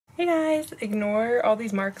Hey guys, ignore all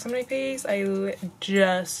these marks on my face. I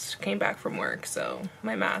just came back from work, so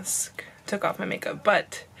my mask took off my makeup.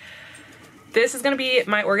 But this is gonna be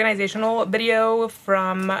my organizational video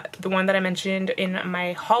from the one that I mentioned in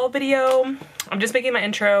my haul video. I'm just making my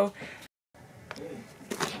intro.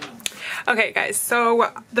 Okay guys,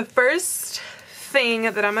 so the first thing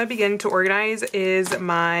that I'm gonna begin to organize is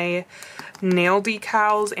my nail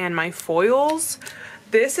decals and my foils.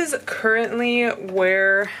 This is currently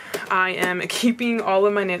where I am keeping all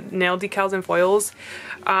of my nail decals and foils.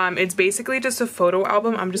 It's basically just a photo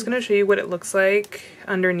album. I'm just gonna show you what it looks like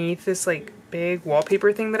underneath this like big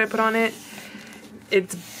wallpaper thing that I put on it.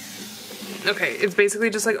 It's basically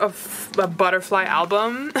just like a butterfly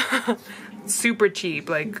album. Super cheap.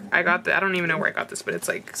 Like I don't even know where I got this, but it's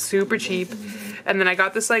like super cheap. And then I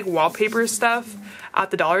got this like wallpaper stuff at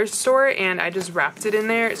the dollar store, and I just wrapped it in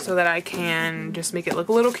there so that I can just make it look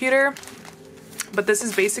a little cuter. But this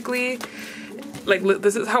is basically like,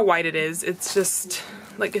 this is how white it is. It's just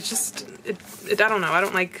like, I don't know. I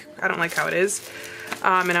don't like how it is.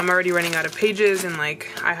 And I'm already running out of pages, and like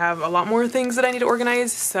I have a lot more things that I need to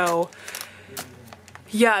organize. So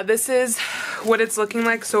yeah, this is what it's looking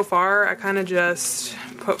like so far. I kind of just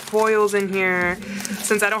put foils in here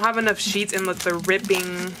since I don't have enough sheets, and look, they're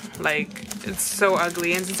ripping, like it's so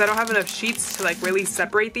ugly. And since I don't have enough sheets to like really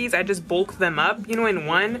separate these, I just bulk them up, you know, in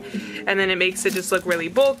one, and then it makes it just look really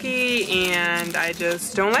bulky, and I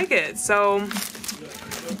just don't like it. So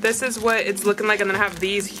this is what it's looking like. And then I have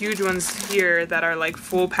these huge ones here that are like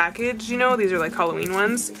full package, you know, these are like Halloween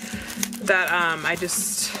ones that I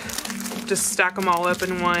just stack them all up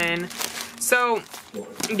in one. So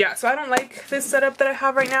yeah, so I don't like this setup that I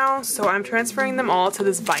have right now, so I'm transferring them all to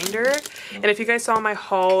this binder. And if you guys saw my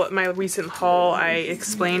haul, my recent haul, I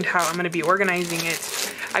explained how I'm going to be organizing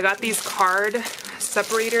it. I got these card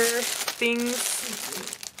separator things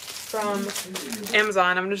from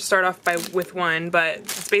Amazon. I'm going to start off with one, but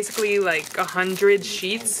it's basically like 100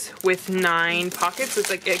 sheets with 9 pockets. It's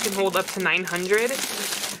like it can hold up to 900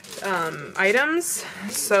 items.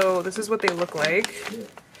 So this is what they look like.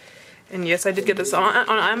 And yes, I did get this on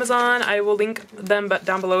Amazon. I will link them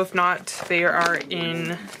down below. If not, they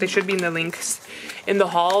should be in the links in the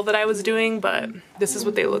haul that I was doing, but this is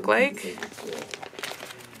what they look like.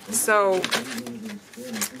 So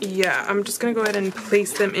yeah, I'm just gonna go ahead and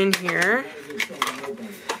place them in here.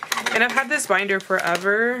 And I've had this binder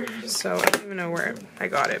forever, so I don't even know where I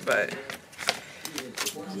got it, but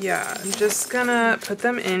yeah, I'm just gonna put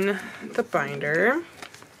them in the binder.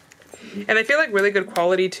 And I feel like really good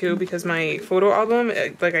quality too, because my photo album,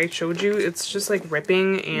 like I showed you, it's just like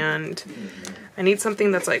ripping, and I need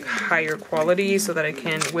something that's like higher quality so that I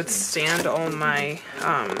can withstand all my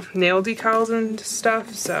nail decals and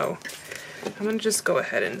stuff. So I'm gonna just go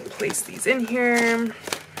ahead and place these in here,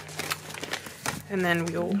 and then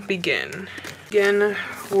we'll begin. Begin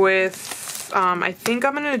with, I think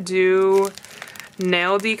I'm gonna do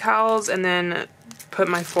nail decals and then put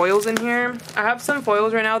my foils in here. I have some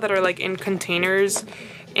foils right now that are like in containers,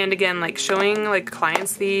 and again, like showing like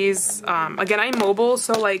clients these. Again, I'm mobile,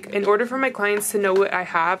 so like in order for my clients to know what I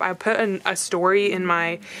have, I put a story in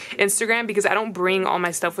my Instagram, because I don't bring all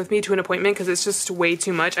my stuff with me to an appointment because it's just way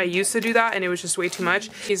too much. I used to do that and it was just way too much.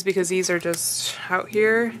 Because these are just out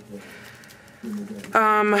here.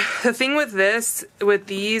 The thing with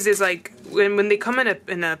these is like when they come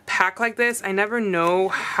in a pack like this, I never know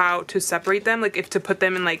how to separate them, like if to put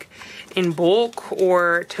them in like in bulk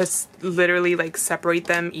or to literally like separate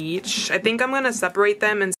them each. I think I'm gonna separate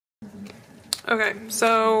them. And okay,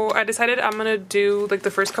 so I decided I'm gonna do like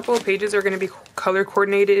the first couple of pages are gonna be color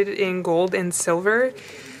coordinated in gold and silver,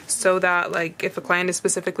 so that like if a client is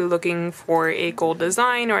specifically looking for a gold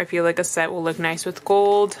design, or I feel like a set will look nice with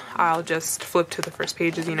gold, I'll just flip to the first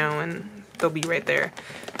pages, you know, and they'll be right there.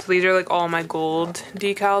 So these are like all my gold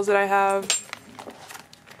decals that I have.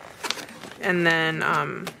 And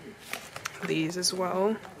then these as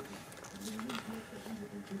well.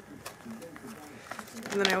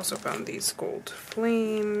 And then I also found these gold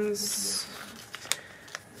flames.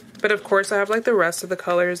 But of course I have like the rest of the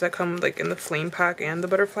colors that come like in the flame pack and the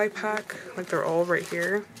butterfly pack. Like they're all right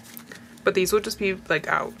here. But these will just be like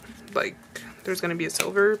out. Like there's gonna be a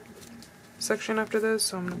silver section after this,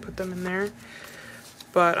 so I'm gonna put them in there.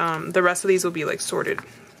 But the rest of these will be like sorted.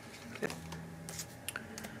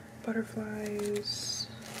 Butterflies,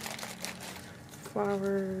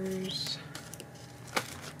 flowers,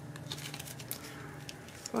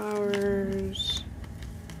 flowers.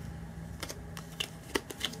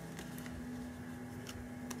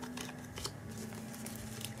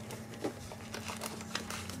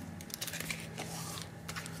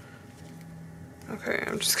 Okay,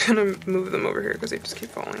 I'm just gonna move them over here because they just keep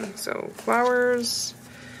falling. So flowers,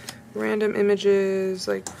 random images,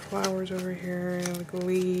 like flowers over here, like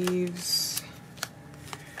leaves.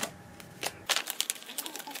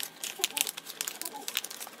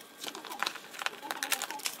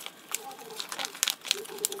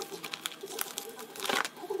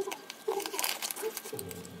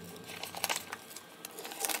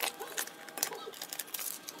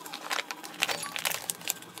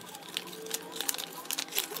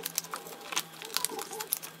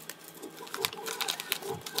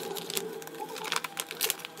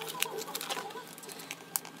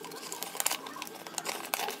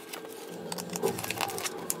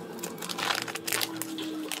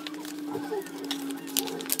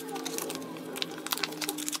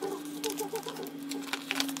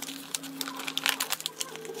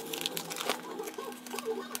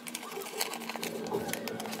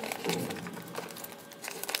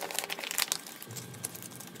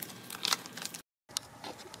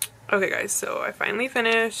 Okay guys, so I finally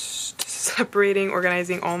finished separating,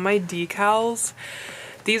 organizing all my decals.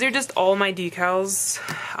 These are just all my decals.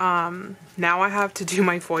 Now I have to do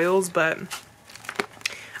my foils, but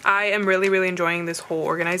I am really enjoying this whole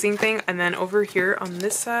organizing thing. And then over here on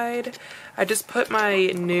this side, I just put my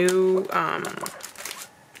new,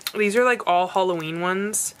 these are like all Halloween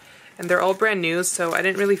ones, and they're all brand new, so I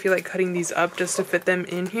didn't really feel like cutting these up just to fit them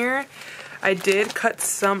in here. I did cut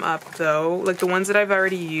some up though, like the ones that I've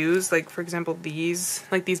already used, like for example these,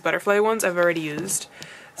 like these butterfly ones I've already used.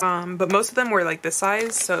 But most of them were like this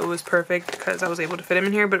size, so it was perfect because I was able to fit them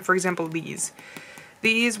in here. But for example these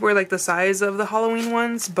were like the size of the Halloween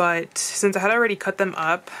ones, but since I had already cut them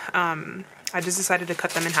up, I just decided to cut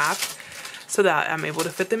them in half so that I'm able to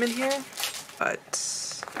fit them in here.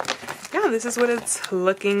 But yeah, this is what it's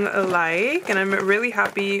looking like, and I'm really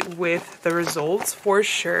happy with the results for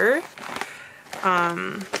sure.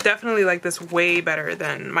 Definitely like this way better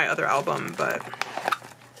than my other album, but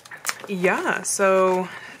yeah, so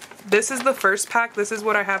this is the first pack. This is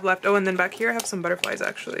what I have left. Oh, and then back here I have some butterflies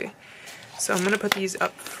actually. So I'm gonna put these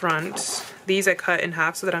up front. These I cut in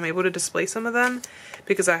half so that I'm able to display some of them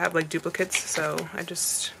because I have like duplicates, so I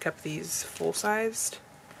just kept these full-sized.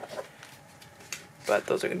 But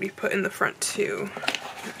those are gonna be put in the front too.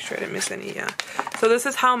 Make sure I didn't miss any, yeah. So this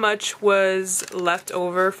is how much was left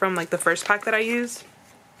over from like the first pack that I used.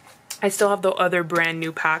 I still have the other brand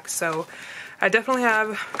new pack, so I definitely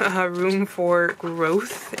have room for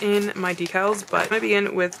growth in my decals, but I'm gonna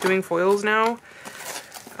begin with doing foils now.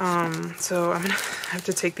 So I'm gonna have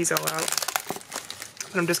to take these all out.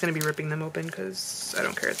 But I'm just gonna be ripping them open because I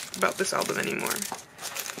don't care about this album anymore.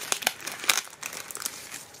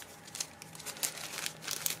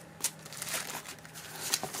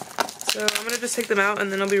 So I'm gonna just take them out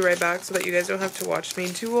and then I'll be right back so that you guys don't have to watch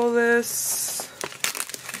me do all this.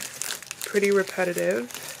 Pretty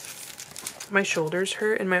repetitive. My shoulders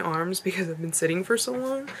hurt and my arms because I've been sitting for so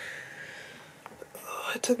long.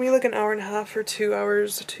 It took me like an hour and a half or 2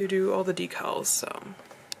 hours to do all the decals, so.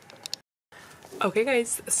 Okay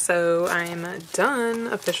guys, so I'm done,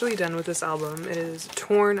 officially done with this album. It is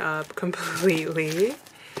torn up completely,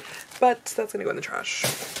 but that's gonna go in the trash.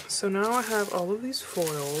 So now I have all of these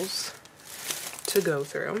foils to go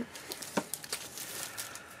through,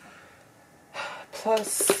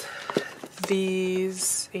 plus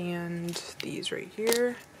these and these right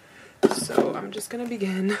here. So I'm just gonna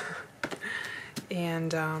begin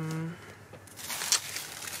and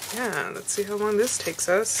yeah, let's see how long this takes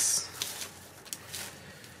us.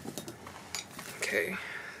 Okay,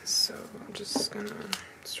 so I'm just gonna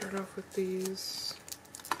start off with these.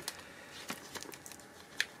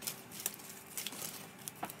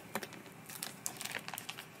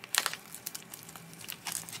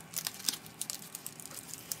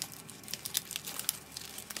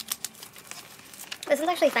 This is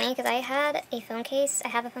actually funny because I had a phone case. I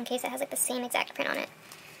have a phone case that has like the same exact print on it.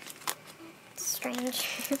 It's strange.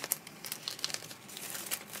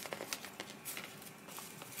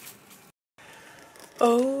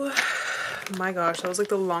 Oh my gosh, that was like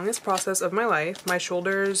the longest process of my life. My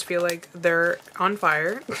shoulders feel like they're on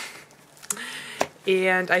fire.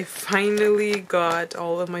 And I finally got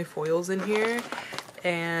all of my foils in here,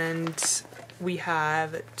 and we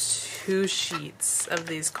have 2 sheets of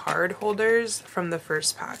these card holders from the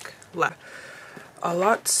first pack left. A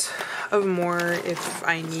lot of more if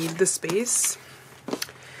I need the space.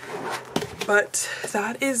 But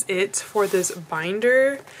that is it for this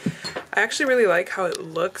binder. I actually really like how it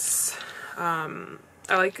looks. I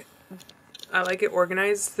like it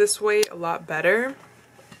organized this way a lot better.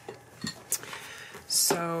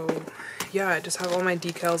 So yeah, I just have all my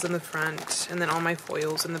decals in the front and then all my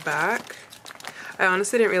foils in the back. I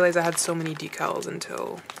honestly didn't realize I had so many decals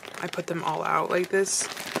until I put them all out like this.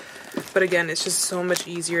 But again, it's just so much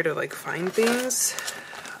easier to like find things.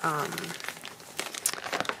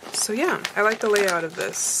 So yeah, I like the layout of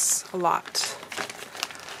this a lot.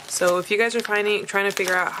 So if you guys are trying to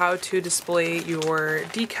figure out how to display your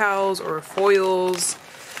decals or foils,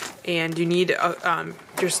 and you need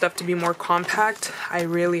your stuff to be more compact, I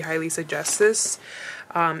really highly suggest this.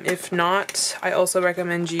 If not, I also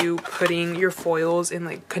recommend you putting your foils in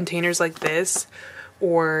like containers like this,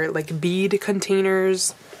 or like bead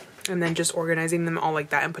containers, and then just organizing them all like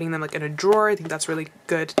that and putting them like in a drawer. I think that's really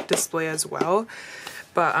good display as well.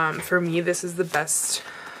 But for me, this is the best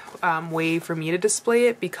way for me to display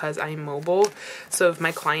it because I'm mobile. So if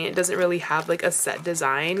my client doesn't really have like a set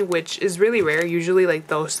design, which is really rare, usually like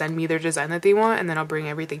they'll send me their design that they want and then I'll bring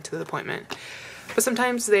everything to the appointment. But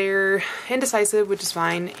sometimes they're indecisive, which is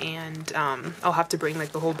fine, and I'll have to bring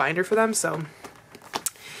like the whole binder for them. So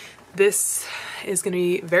this is going to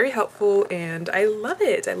be very helpful and I love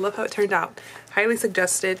it. I love how it turned out. Highly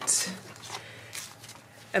suggest it.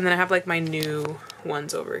 And then I have like my new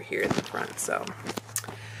ones over here in the front. So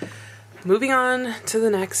moving on to the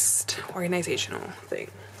next organizational thing.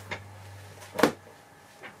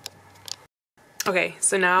 Okay,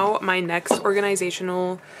 so now my next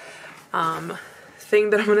organizational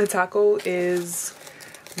thing that I'm going to tackle is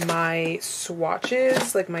my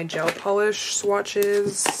swatches, like my gel polish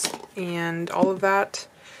swatches and all of that.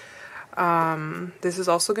 This is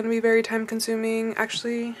also going to be very time consuming.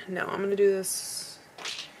 Actually, no, I'm going to do this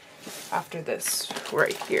after this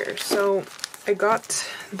right here. So I got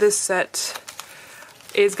this set.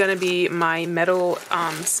 Is going to be my metal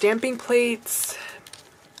stamping plates.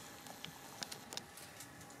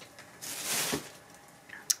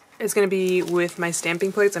 It's going to be with my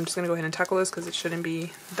stamping plates. I'm just going to go ahead and tackle this because it shouldn't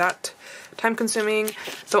be that time consuming.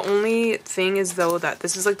 The only thing is though that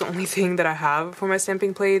this is like the only thing that I have for my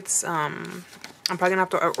stamping plates. I'm probably gonna have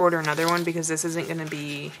to order another one because this isn't gonna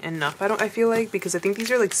be enough. I feel like, because I think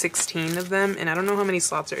these are like 16 of them and I don't know how many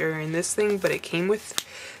slots are in this thing, but it came with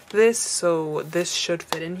this, so this should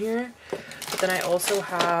fit in here. But then I also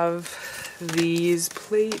have these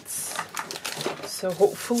plates. So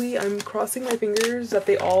hopefully, I'm crossing my fingers that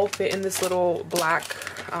they all fit in this little black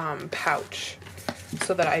pouch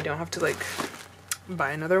so that I don't have to like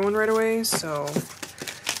buy another one right away. So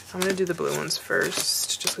I'm gonna do the blue ones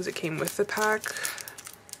first just because it came with the pack.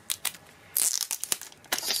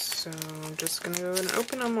 So I'm just gonna go and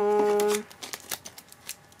open them all.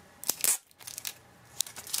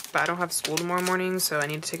 But I don't have school tomorrow morning, so I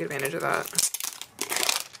need to take advantage of that.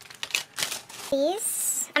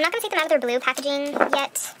 These, I'm not going to take them out of their blue packaging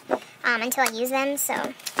yet until I use them, so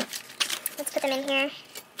let's put them in here.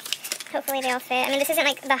 Hopefully they all fit. I mean, this isn't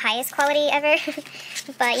like the highest quality ever,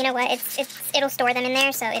 but you know what, it'll store them in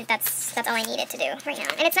there, so that's all I need it to do right now.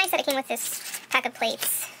 And it's nice that it came with this pack of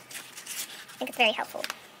plates. I think it's very helpful.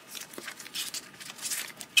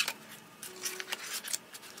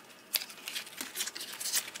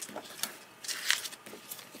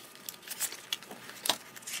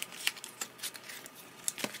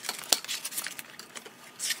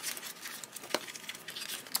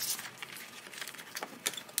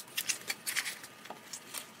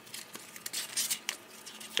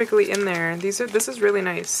 In there. This is really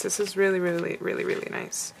nice. This is really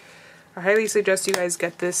nice. I highly suggest you guys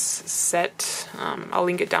get this set. I'll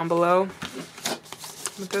link it down below. I'm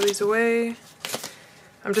gonna throw these away.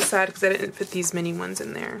 I'm just sad because I didn't fit these mini ones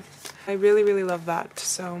in there. I really love that.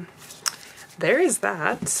 So there is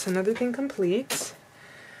that. Another thing complete.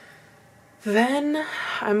 Then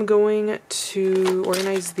I'm going to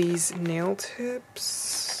organize these nail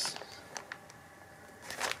tips.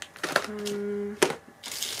 I'm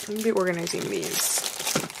going to be organizing these.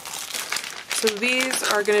 So these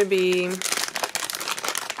are going to be,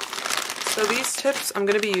 so these tips I'm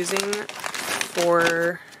going to be using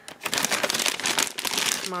for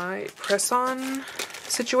my press-on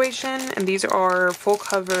situation, and these are full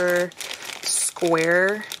cover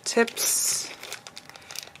square tips.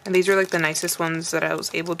 And these are like the nicest ones that I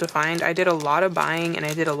was able to find. I did a lot of buying and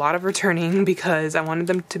I did a lot of returning because I wanted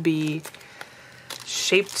them to be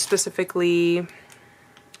shaped specifically.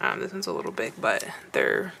 This one's a little big, but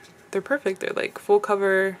they're perfect. They're like full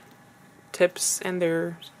cover tips and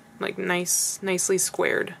they're like nicely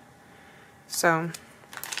squared. So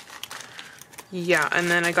yeah, and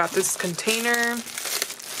then I got this container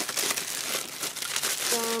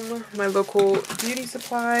from my local beauty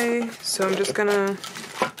supply. So I'm just gonna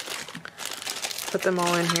put them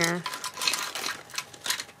all in here.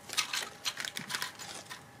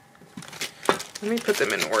 Let me put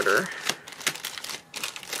them in order.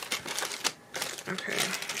 Okay.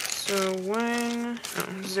 So 1,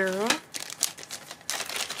 0.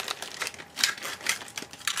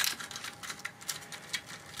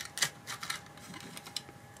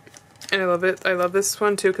 And I love it. I love this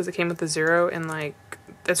one too because it came with the 0 and like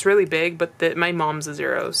it's really big, but my mom's a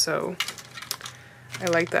 0, so I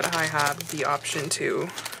like that I have the option too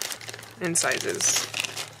in sizes.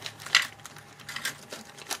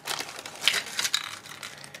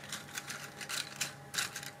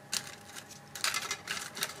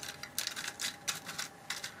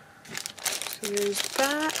 So there's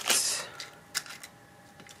that.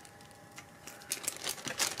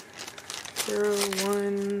 0,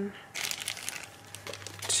 1,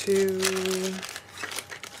 2.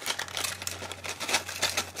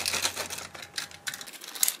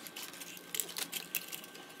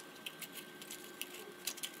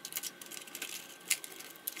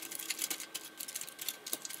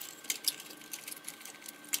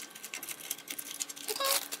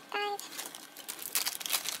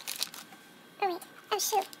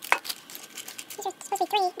 Shoot. These are supposed to be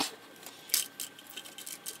 3.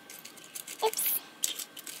 Oops.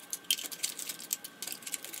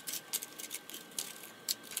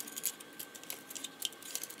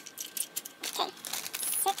 Okay.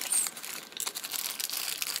 6.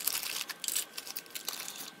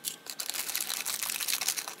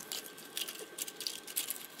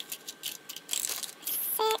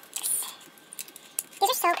 6. These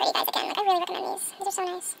are so pretty, guys, again. Like, I really recommend these. These are so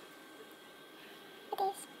nice. Look at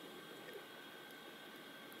these.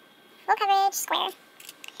 Full coverage, square.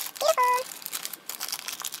 Beautiful!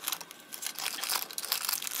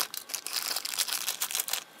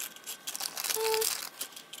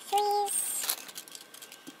 Threes.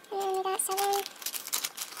 And then we got 7.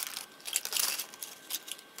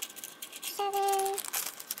 7.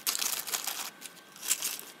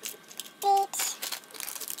 8.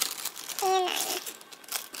 And 9.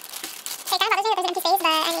 Okay, kind of bothers me that those are empty space, but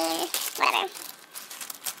I mean, whatever.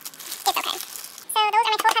 It's okay. So those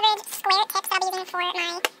are my full coverage square tips that I'll be using for my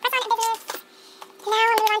press-on business. Now I'm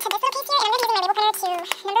moving on to this little piece here, and I'm going to be using my label printer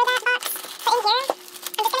to number that box. So in here,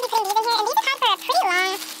 I'm just going to be putting these in here, and these have had for a pretty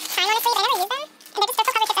long time, honestly, but I never used them. And they're just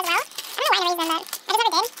circle cover tips as well. I don't know why I never used them, but I just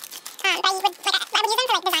never did. But I would use them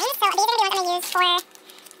for like designs, so these are going to be ones I'm going to use for,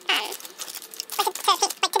 to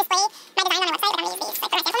display my design on my website, but I'm going to use these,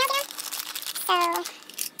 like, for my sample nails, you know? So,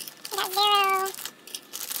 I got 0.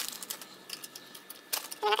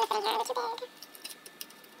 And I'm not going to fit in here, they're too big.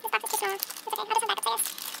 This box is too small. It's okay, I'll just back upstairs.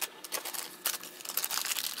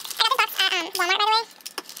 I got this box at Walmart, by the way.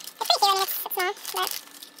 It's pretty cute, I mean, it's small, but it does the job.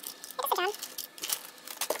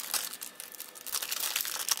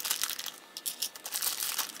 What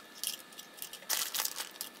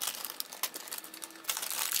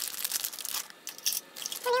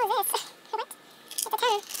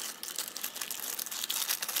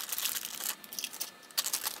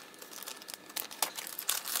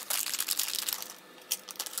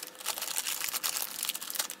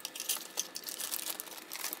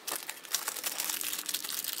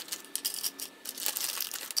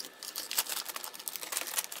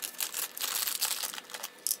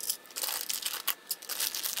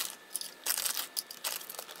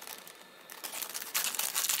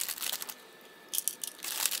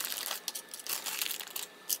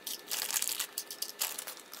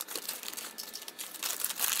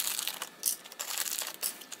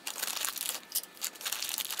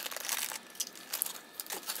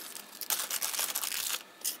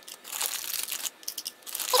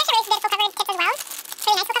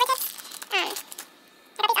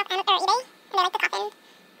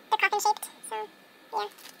the hell is this? What? It's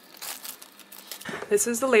a 10. This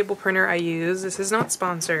is the label printer I use. This is not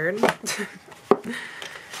sponsored.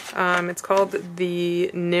 It's called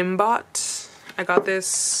the Nimbot. I got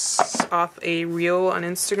this off a reel on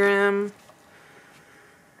Instagram.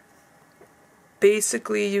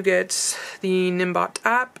 Basically, you get the Nimbot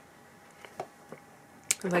app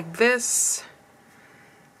like this.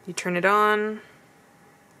 You turn it on.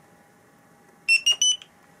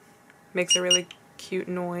 Makes a really cute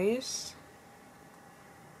noise.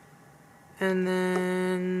 And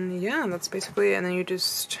then, yeah, that's basically it. And then you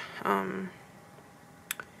just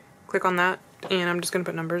click on that. And I'm just going to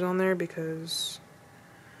put numbers on there because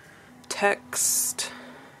text,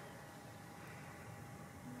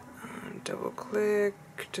 double click,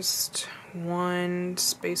 just 1,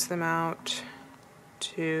 space them out,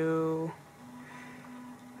 2,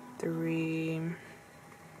 3,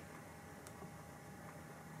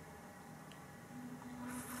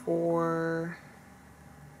 4,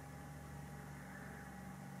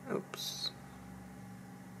 oops,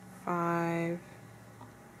 5,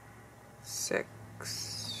 6,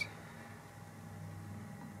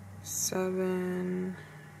 7,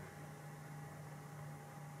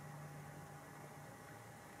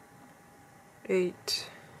 8,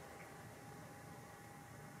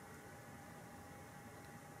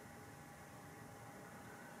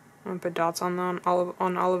 'm gonna put dots on them,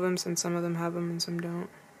 on all of them, since some of them have them and some don't.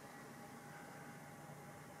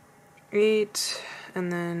 8,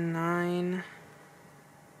 and then 9.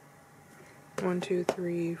 1, 2,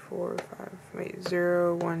 3, 4, 5. Wait,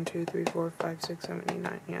 0, 1, 2, 3, 4, 5, 6, 7, 8,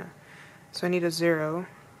 9. Yeah. So I need a 0.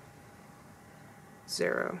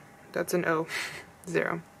 0. That's an O.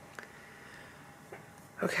 0.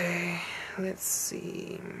 Okay, let's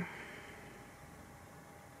see.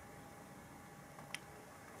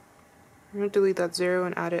 I'm gonna delete that 0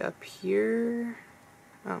 and add it up here.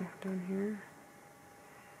 Oh, down here.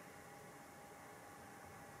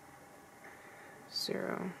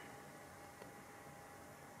 0.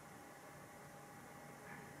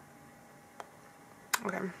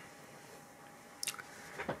 Okay.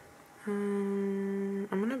 I'm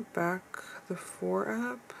gonna back the 4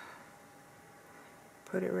 up.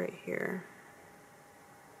 Put it right here.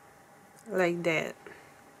 Like that.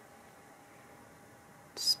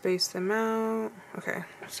 Space them out. Okay,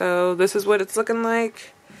 so this is what it's looking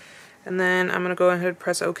like. And then I'm gonna go ahead and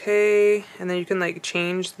press OK. And then you can like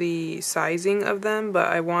change the sizing of them, but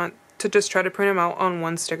I want to just try to print them out on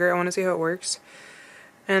one sticker. I want to see how it works.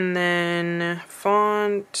 And then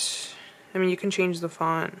font, I mean, you can change the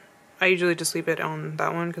font. I usually just leave it on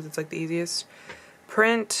that one because it's like the easiest.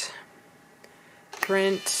 Print,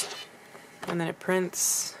 and then it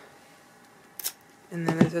prints. And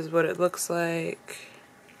then this is what it looks like.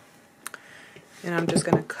 And I'm just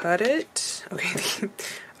gonna cut it. Okay,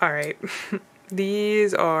 alright.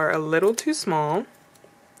 These are a little too small,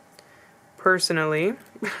 personally.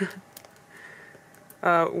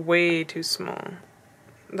 Way too small.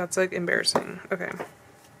 That's like embarrassing. Okay.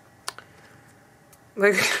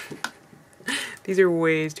 Like, these are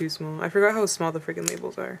way too small. I forgot how small the freaking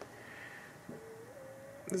labels are.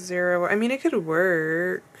 0. I mean, it could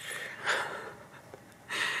work.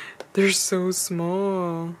 They're so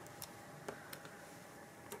small.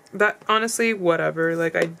 That, honestly, whatever.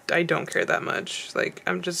 Like, I don't care that much. Like,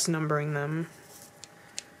 I'm just numbering them.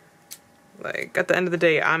 Like, at the end of the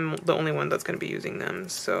day, I'm the only one that's going to be using them,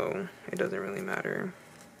 so it doesn't really matter.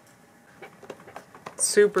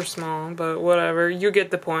 Super small, but whatever. You get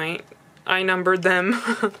the point. I numbered them.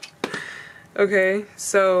 Okay,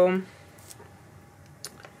 so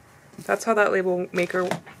that's how that label maker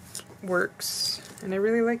works, and I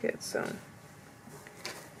really like it, so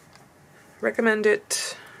recommend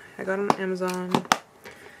it. I got it on Amazon.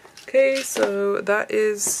 Okay, so that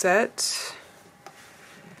is set.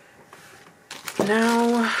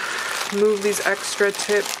 Now move these extra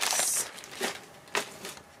tips.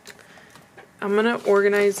 I'm gonna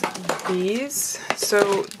organize these.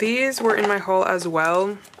 So these were in my haul as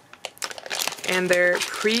well, and they're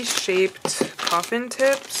pre-shaped coffin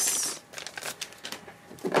tips.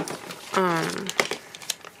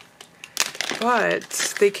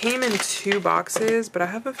 But they came in 2 boxes, but I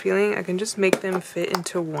have a feeling I can just make them fit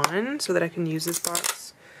into one so that I can use this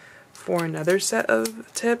box for another set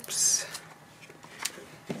of tips.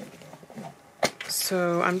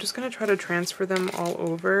 So I'm just gonna try to transfer them all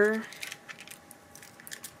over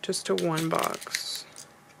just to one box.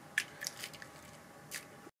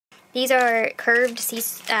 These are curved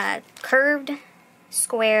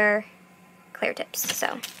square clear tips.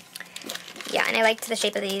 So yeah, and I liked the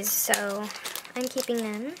shape of these, so I'm keeping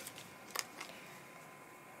them.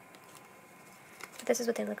 But this is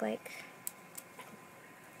what they look like.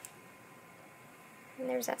 And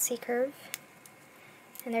there's that C curve.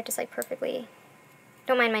 And they're just like perfectly.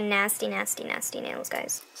 Don't mind my nasty, nasty, nasty nails,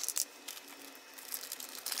 guys.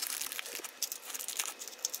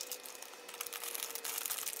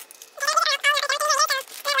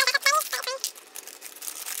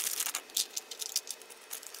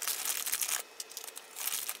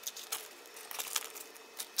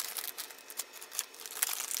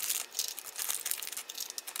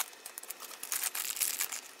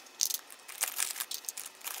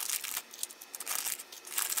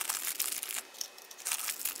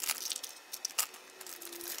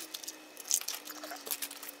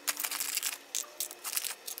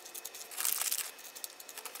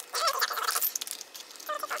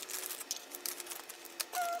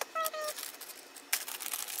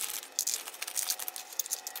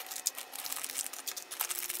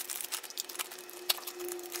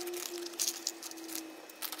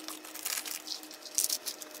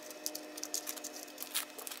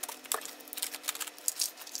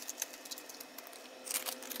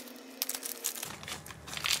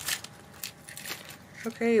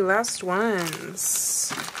 Okay, last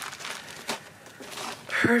ones.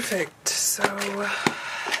 Perfect. So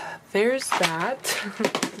there's that.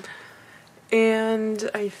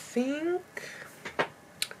 And I think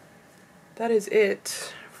that is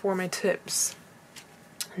it for my tips.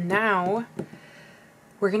 Now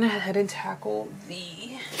we're gonna head and tackle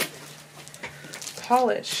the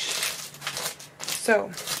polish.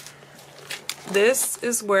 So this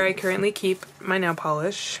is where I currently keep my nail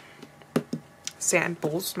polish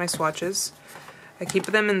samples, my swatches. I keep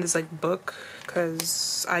them in this like book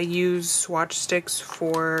because I use swatch sticks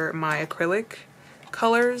for my acrylic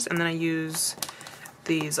colors, and then I use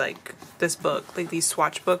these like this book, like these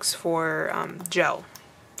swatch books for gel.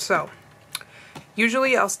 So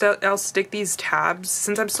usually I'll stick these tabs.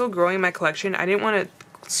 Since I'm still growing my collection, I didn't want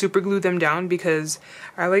to super glue them down because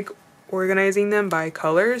I like organizing them by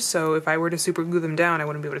colors. So if I were to super glue them down, I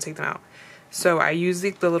wouldn't be able to take them out. So I use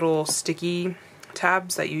the little sticky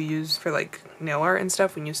tabs that you use for like nail art and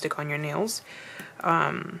stuff when you stick on your nails,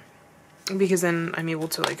 because then I'm able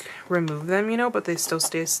to like remove them, you know, but they still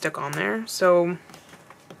stay stuck on there. So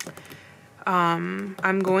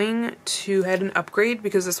I'm going to head and upgrade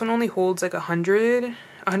because this one only holds like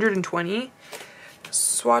 120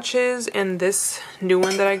 swatches, and this new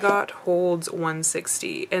one that I got holds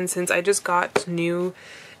 160. And since I just got new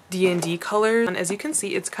D&D colors, and as you can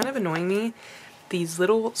see, it's kind of annoying me, these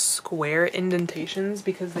little square indentations,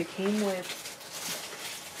 because they came with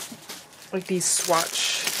like these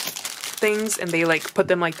swatch things and they like put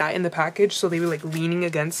them like that in the package, so they were like leaning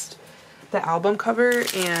against the album cover,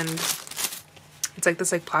 and it's like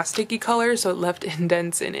this like plasticky color, so it left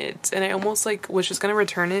indents in it, and I almost like was just gonna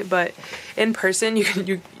return it, but in person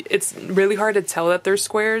it's really hard to tell that they're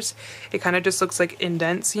squares. It kind of just looks like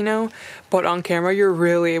indents, you know, but on camera you're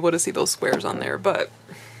really able to see those squares on there. But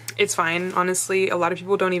it's fine, honestly. A lot of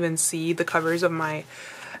people don't even see the covers of my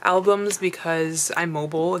albums because I'm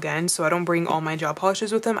mobile again, so I don't bring all my gel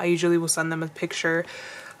polishes with them. I usually will send them a picture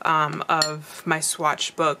of my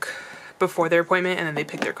swatch book before their appointment, and then they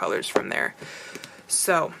pick their colors from there.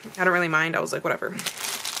 So I don't really mind. I was like, whatever.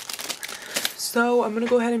 So I'm gonna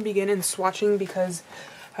go ahead and begin in swatching because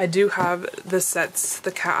I do have the sets,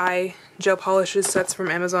 the cat eye gel polishes sets from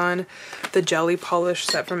Amazon, the jelly polish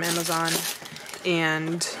set from Amazon,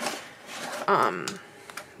 and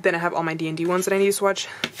then I have all my D&D ones that I need to swatch.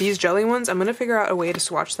 These jelly ones, I'm gonna figure out a way to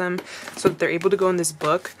swatch them so that they're able to go in this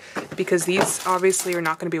book, because these obviously are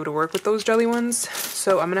not gonna be able to work with those jelly ones.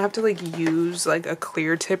 So I'm gonna have to like use like a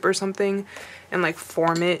clear tip or something and like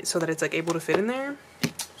form it so that it's like able to fit in there.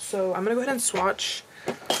 So I'm gonna go ahead and swatch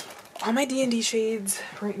all my D&D shades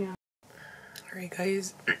right now. Alright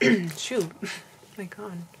guys, shoot, my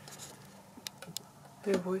god.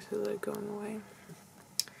 My voice is like going away.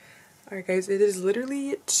 Alright guys, it is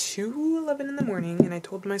literally 2:11 in the morning, and I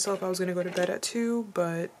told myself I was gonna go to bed at 2,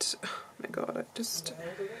 but oh my god,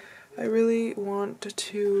 I really want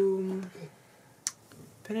to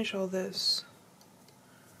finish all this.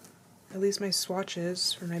 At least my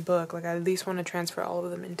swatches for my book. Like, I at least want to transfer all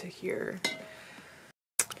of them into here.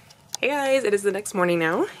 Hey guys, it is the next morning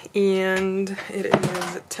now, and it is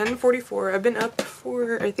 10:44. I've been up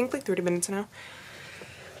for I think like 30 minutes now.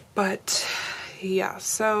 But yeah,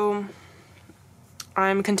 so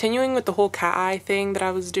I'm continuing with the whole cat eye thing that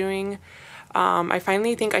I was doing. I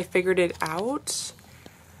finally think I figured it out.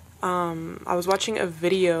 I was watching a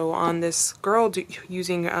video on this girl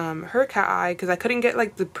using her cat eye because I couldn't get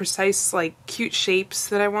like the precise like cute shapes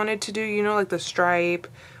that I wanted to do, you know, like the stripe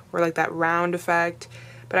or like that round effect.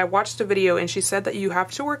 But I watched a video and she said that you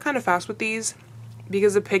have to work kind of fast with these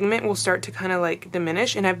because the pigment will start to kind of like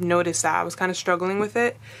diminish, and I've noticed that. I was kind of struggling with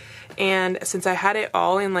it, and since I had it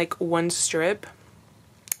all in like one strip,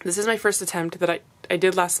 this is my first attempt that I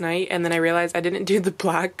did last night, and then I realized I didn't do the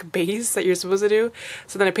black base that you're supposed to do.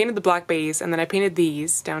 So then I painted the black base, and then I painted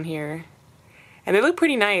these down here. And they look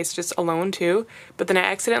pretty nice just alone too, but then I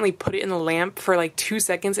accidentally put it in the lamp for like 2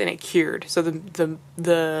 seconds and it cured. So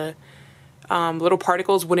the little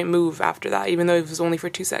particles wouldn't move after that, even though it was only for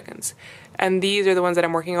 2 seconds. And these are the ones that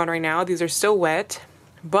I'm working on right now. These are still wet,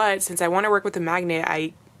 but since I want to work with the magnet,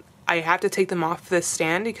 I have to take them off the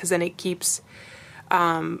stand because then it keeps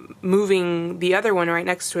moving the other one right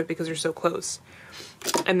next to it because they're so close.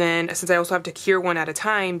 And then since I also have to cure one at a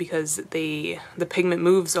time because the pigment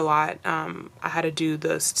moves a lot, I had to do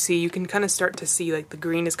this. See, you can kind of start to see like the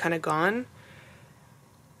green is kind of gone.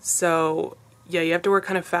 So yeah, you have to work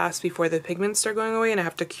kind of fast before the pigments start going away, and I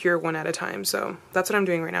have to cure one at a time. So that's what I'm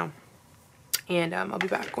doing right now. And I'll be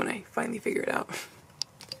back when I finally figure it out.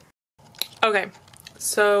 Okay,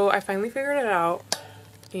 so I finally figured it out,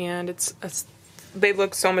 and it's they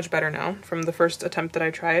look so much better now from the first attempt that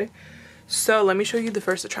I tried. So let me show you the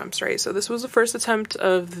first attempts, right? So this was the first attempt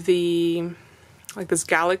of the, like this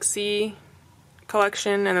Galaxy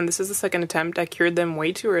collection, and then this is the second attempt. I cured them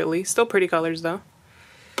way too early. Still pretty colors though.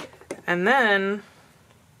 And then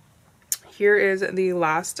here is the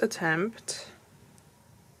last attempt.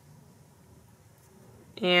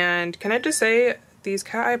 And can I just say, these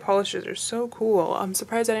cat eye polishes are so cool. I'm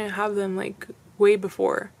surprised I didn't have them like way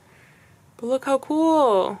before. But look how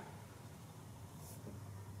cool.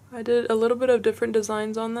 I did a little bit of different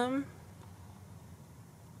designs on them.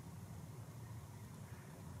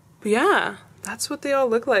 But yeah, that's what they all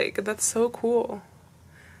look like. That's so cool.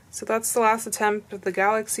 So that's the last attempt of the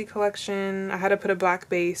Galaxy collection. I had to put a black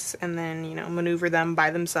base and then, you know, maneuver them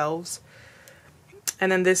by themselves.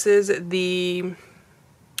 And then this is the,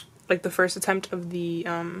 like the first attempt of the,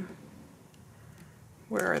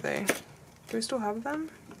 where are they? Do I still have them?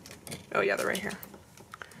 Oh yeah, they're right here.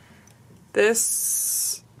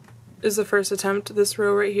 This is the first attempt, this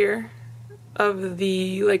row right here, of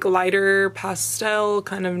the like lighter pastel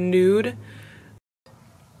kind of nude.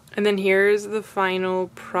 And then here's the final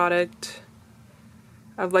product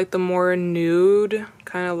of like the more nude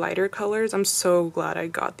kind of lighter colors. I'm so glad I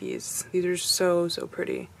got these. These are so, so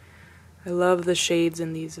pretty. I love the shades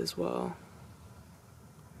in these as well.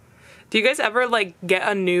 Do you guys ever like get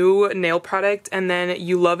a new nail product and then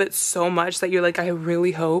you love it so much that you're like, I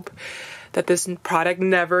really hope that this product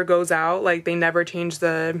never goes out, like they never change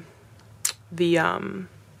the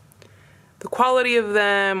quality of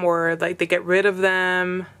them, or like they get rid of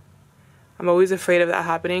them? I'm always afraid of that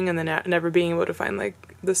happening and then never being able to find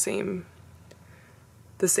like the same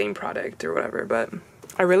product or whatever. But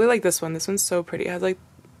I really like this one. This one's so pretty. It has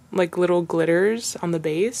like little glitters on the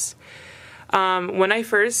base. When I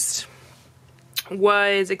first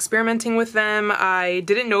was experimenting with them, I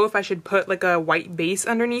didn't know if I should put like a white base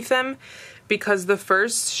underneath them, because the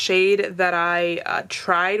first shade that I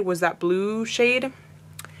tried was that blue shade,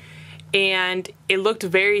 and it looked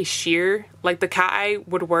very sheer. Like the cat eye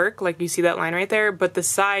would work, like you see that line right there, but the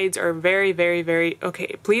sides are very, very, very,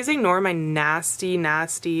 okay, please ignore my nasty,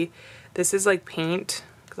 this is like paint,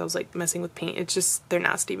 because I was like messing with paint. It's just, they're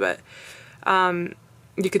nasty, but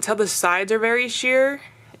you can tell the sides are very sheer.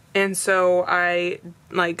 And so I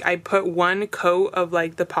put one coat of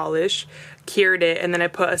like the polish, cured it, and then I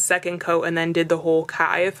put a second coat and then did the whole cat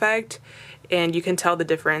eye effect, and you can tell the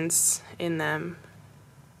difference in them.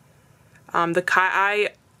 The cat eye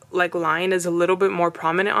like line is a little bit more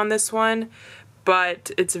prominent on this one,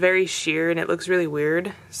 but it's very sheer and it looks really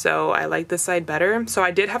weird, so I like this side better. So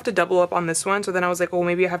I did have to double up on this one, so then I was like, oh,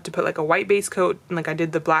 maybe I have to put like a white base coat, and like I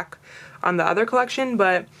did the black on the other collection.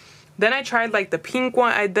 But then I tried like the pink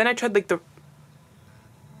one, then I tried the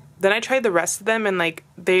rest of them, and like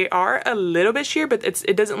they are a little bit sheer, but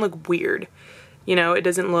it doesn't look weird, you know, it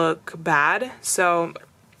doesn't look bad. So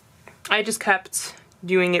I just kept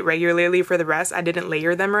doing it regularly for the rest. I didn't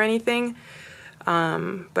layer them or anything,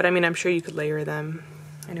 but I mean, I'm sure you could layer them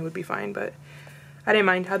and it would be fine, but I didn't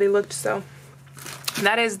mind how they looked. So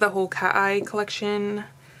that is the whole cat eye collection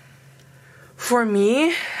for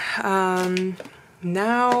me.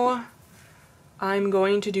 Now I'm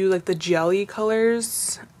going to do like the jelly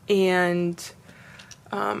colors, and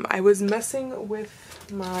I was messing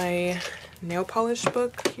with my nail polish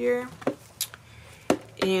book here,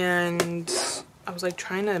 and I was like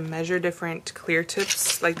trying to measure different clear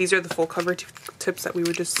tips. Like these are the full cover tips that we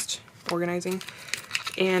were just organizing,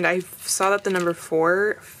 and I saw that the number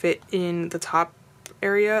 4 fit in the top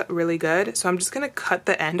area really good, so I'm just gonna cut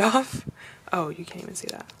the end off. Oh, you can't even see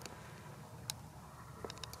that.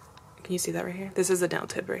 Can you see that right here? This is the nail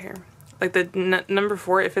tip right here. Like the number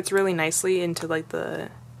 4, it fits really nicely into like the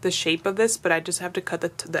shape of this, but I just have to cut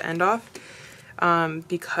the end off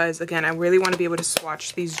because again, I really want to be able to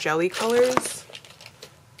swatch these jelly colors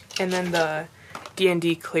and then the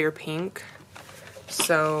D&D clear pink.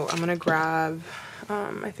 So I'm gonna grab,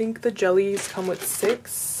 I think the jellies come with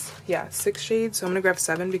 6 shades, so I'm gonna grab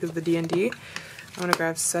 7 because of the D&D. I'm gonna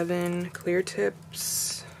grab 7 clear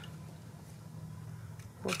tips.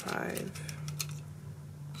 4, 5,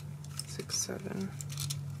 6, 7.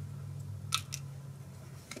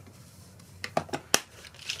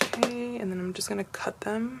 Okay, and then I'm just gonna cut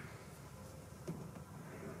them.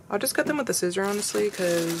 I'll just cut them with the scissor, honestly,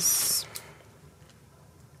 because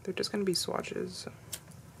they're just gonna be swatches.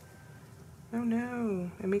 Oh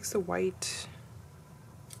no, it makes the white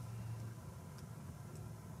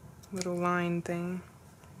little line thing,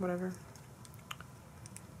 whatever.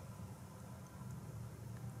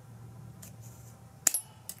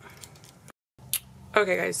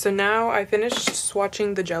 Okay guys, so now I finished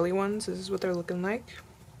swatching the jelly ones. This is what they're looking like.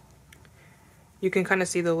 You can kind of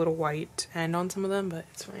see the little white end on some of them, but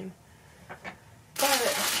it's fine.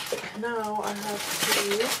 But now I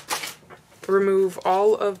have to remove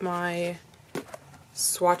all of my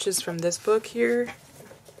swatches from this book here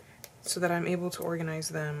so that I'm able to organize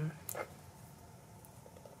them.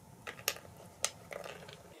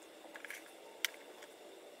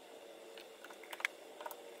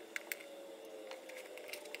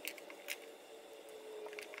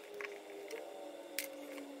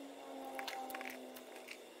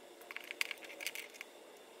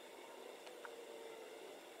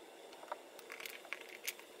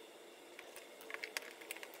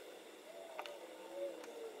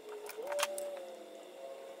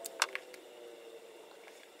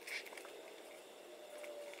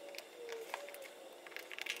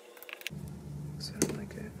 So I don't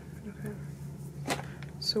like it. Okay.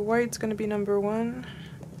 So white's gonna be number 1.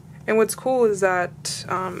 And what's cool is that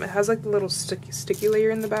it has like the little sticky layer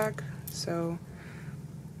in the back. So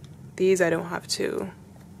these I don't have to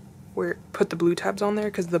put the blue tabs on there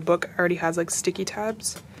because the book already has like sticky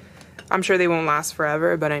tabs. I'm sure they won't last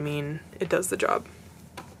forever, but I mean, it does the job.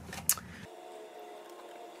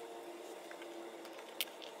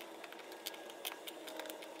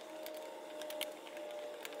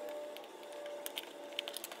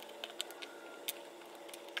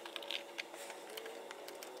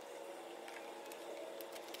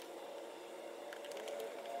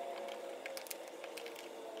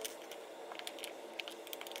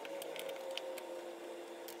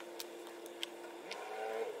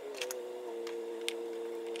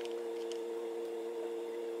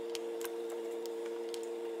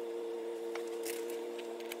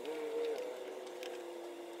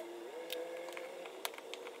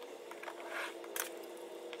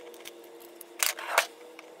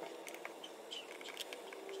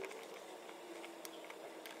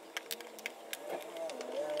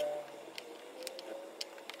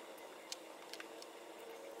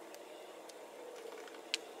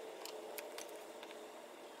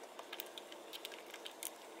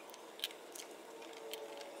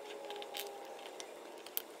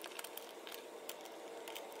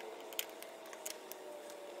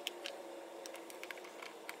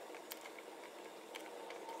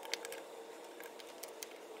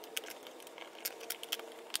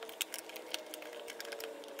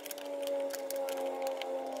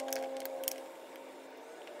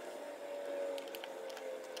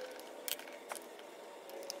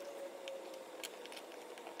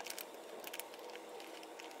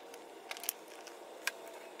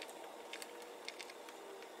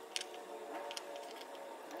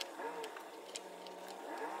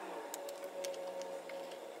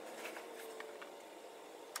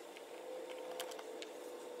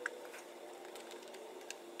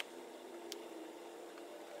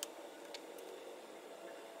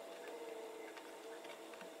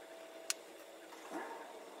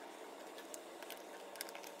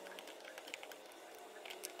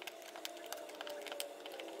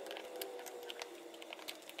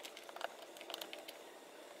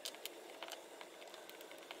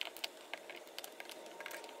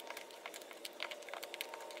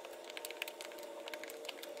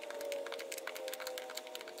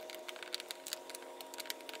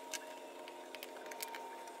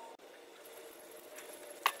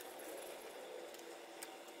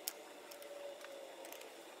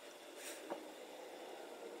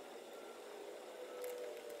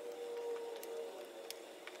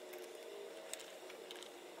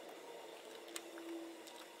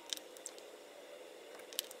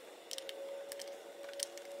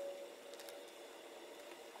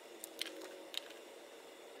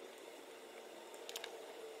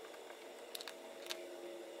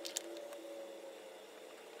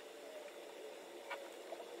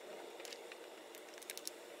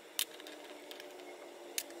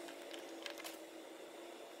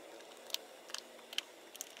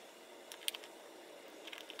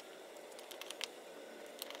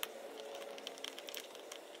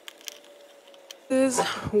 This is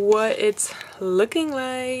what it's looking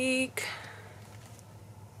like.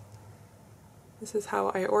 This is how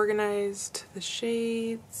I organized the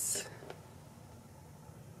shades.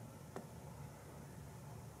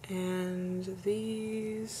 And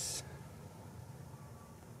these.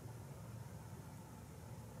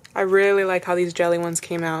 I really like how these jelly ones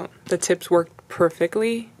came out. The tips worked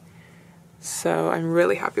perfectly. So I'm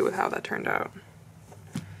really happy with how that turned out.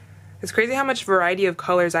 It's crazy how much variety of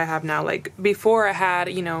colors I have now. Like before I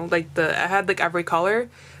had, you know, like I had like every color,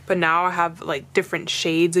 but now I have like different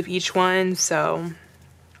shades of each one. So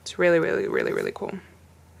it's really, really, really, really cool.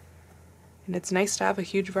 And it's nice to have a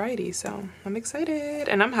huge variety, so I'm excited.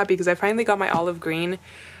 And I'm happy because I finally got my olive green.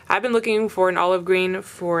 I've been looking for an olive green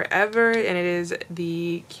forever, and it is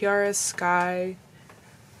the Kiara Sky.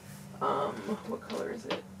 What color is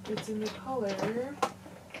it? It's in the color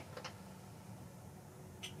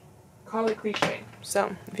Call It Cliche.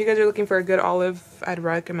 So if you guys are looking for a good olive, I'd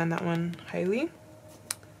recommend that one highly.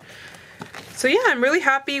 So yeah, I'm really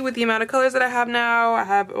happy with the amount of colors that I have now. I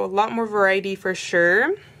have a lot more variety for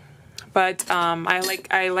sure. But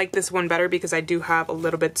I like this one better because I do have a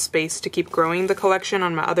little bit space to keep growing the collection.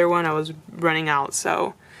 On my other one, I was running out.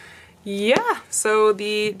 So yeah, so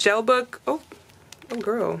the gel book, oh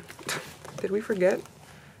girl, did we forget?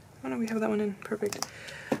 Oh no, we have that one in, perfect.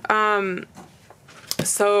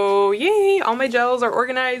 So yay, all my gels are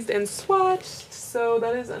organized and swatched. So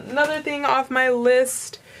that is another thing off my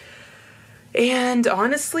list. And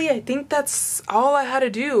honestly, I think that's all I had to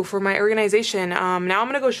do for my organization. Now I'm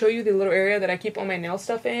gonna go show you the little area that I keep all my nail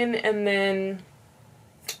stuff in, and then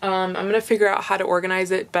I'm gonna figure out how to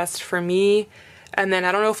organize it best for me. And then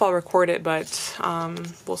I don't know if I'll record it, but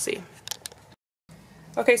we'll see.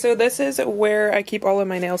 Okay, so this is where I keep all of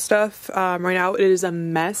my nail stuff. Right now it is a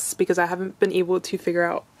mess because I haven't been able to figure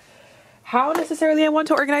out how necessarily I want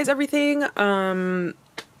to organize everything.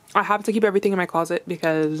 I have to keep everything in my closet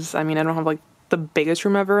because, I mean, I don't have like the biggest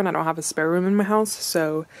room ever and I don't have a spare room in my house.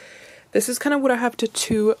 So this is kind of what I have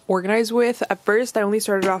to organize with. At first, I only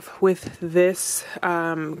started off with this,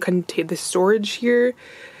 this storage here.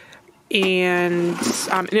 And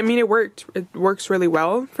I mean, it worked. It works really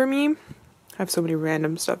well for me. I have so many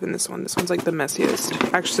random stuff in this one. This one's like the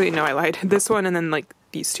messiest. Actually, no, I lied. This one and then like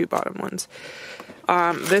these two bottom ones.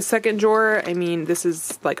 This second drawer, I mean, this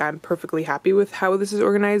is like, I'm perfectly happy with how this is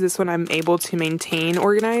organized. This one I'm able to maintain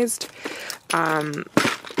organized.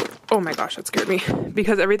 Oh my gosh, that scared me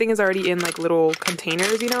because everything is already in like little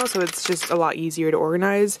containers, you know, so it's just a lot easier to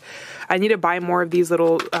organize. I need to buy more of these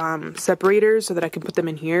little separators so that I can put them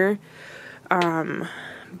in here.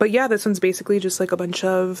 But yeah, this one's basically just like a bunch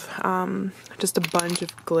of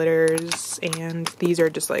glitters, and these are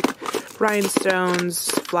just like rhinestones,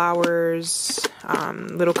 flowers,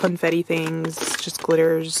 little confetti things, just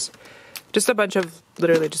glitters, just a bunch of,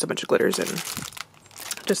 literally just a bunch of glitters, and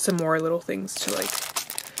just some more little things to like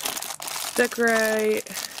decorate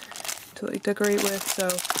with. So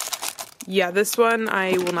yeah, this one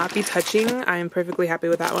I will not be touching. I am perfectly happy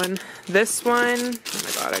with that one. This one, oh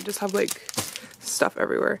my god, I just have like stuff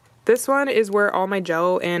everywhere. This one is where all my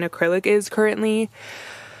gel and acrylic is currently.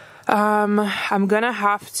 I'm gonna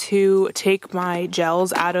have to take my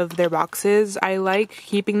gels out of their boxes. I like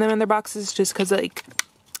keeping them in their boxes just because, like,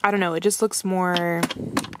 I don't know, it just looks more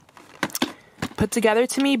put together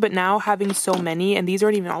to me. But now having so many, and these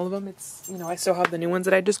aren't even all of them, it's, you know, I still have the new ones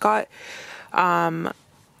that I just got.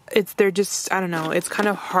 They're just, I don't know, it's kind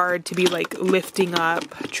of hard to be like lifting up,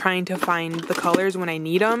 trying to find the colors when I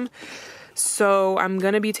need them. So I'm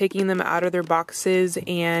going to be taking them out of their boxes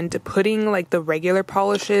and putting like the regular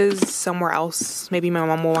polishes somewhere else. Maybe my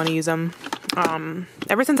mom will want to use them.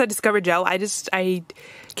 Ever since I discovered gel, I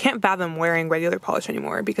can't fathom wearing regular polish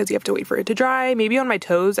anymore because you have to wait for it to dry. Maybe on my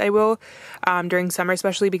toes I will during summer,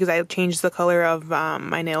 especially because I change the color of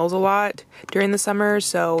my nails a lot during the summer.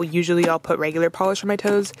 So usually I'll put regular polish on my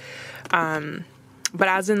toes. But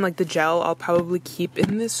as in like the gel, I'll probably keep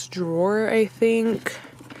in this drawer, I think.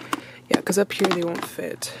 Yeah, because up here they won't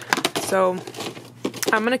fit. So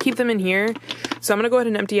I'm going to keep them in here. So I'm going to go ahead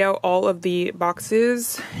and empty out all of the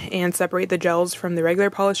boxes and separate the gels from the regular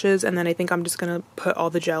polishes. And then I think I'm just going to put all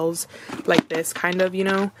the gels like this, kind of, you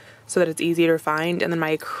know, so that it's easier to find. And then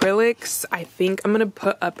my acrylics, I think I'm going to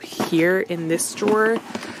put up here in this drawer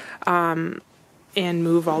and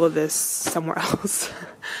move all of this somewhere else.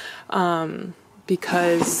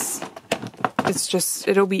 Because it's just,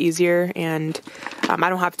 it'll be easier, and I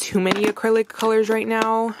don't have too many acrylic colors right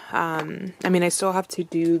now. I mean, I still have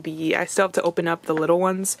to open up the little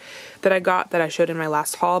ones that I got that I showed in my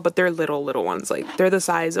last haul, but they're little ones. Like, they're the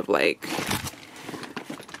size of like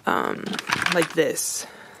this.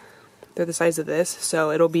 They're the size of this, so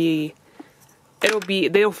they'll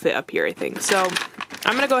fit up here, I think. So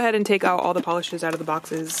I'm gonna go ahead and take out all the polishes out of the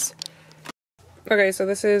boxes. Okay, so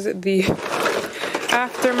this is the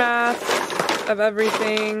aftermath of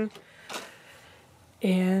everything.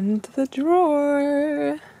 And the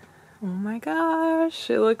drawer. Oh my gosh,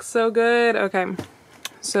 it looks so good. Okay,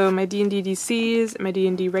 so my D&D DCs, my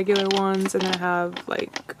D&D regular ones, and then I have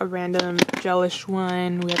like a random gelish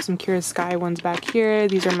one. We have some Kiara Sky ones back here.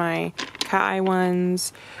 These are my cat eye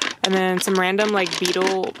ones. And then some random like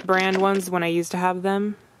Beetle brand ones when I used to have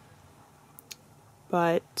them.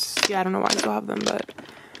 But yeah, I don't know why I still have them, but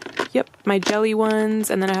yep. my jelly ones,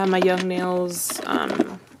 and then I have my Young Nails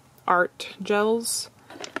art gels,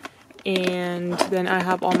 and then I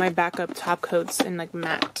have all my backup top coats and like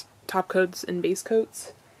matte top coats and base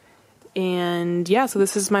coats. And yeah, so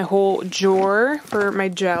this is my whole drawer for my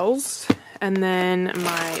gels, and then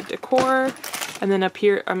my decor, and then up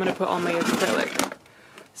here I'm gonna put all my acrylic.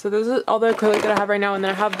 So this is all the acrylic that I have right now, and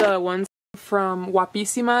then I have the ones from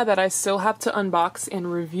Guapissima that I still have to unbox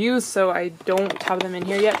and review, so I don't have them in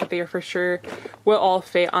here yet, but they are for sure will all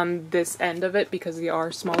fit on this end of it because they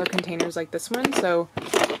are smaller containers like this one. So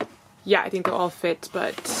yeah, I think they'll all fit.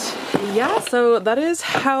 But yeah, so that is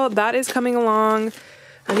how that is coming along.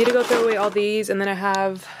 I need to go throw away all these, and then I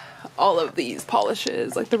have all of these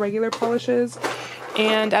polishes, like the regular polishes,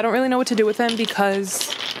 and I don't really know what to do with them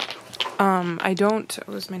because I don't,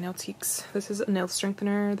 where's my Nailtiques? This is a nail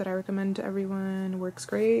strengthener that I recommend to everyone. Works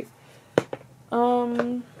great.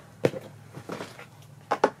 But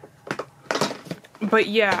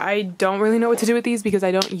yeah, I don't really know what to do with these because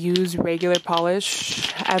I don't use regular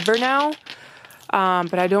polish ever now.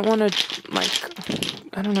 But I don't want to,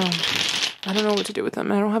 like, I don't know. I don't know what to do with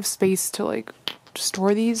them. I don't have space to, like,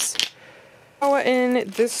 store these. Oh, in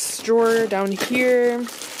this drawer down here,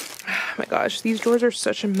 oh my gosh, these drawers are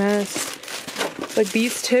such a mess. Like,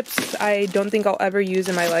 these tips I don't think I'll ever use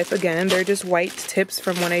in my life again. They're just white tips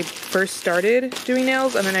from when I first started doing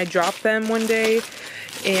nails, and then I dropped them one day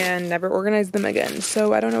and never organized them again.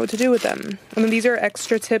 So I don't know what to do with them. And then these are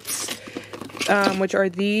extra tips, which are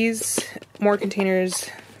these more containers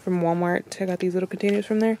from Walmart. I got these little containers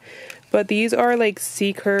from there. But these are like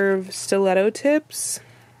C-curve stiletto tips,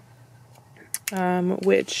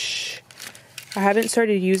 which I haven't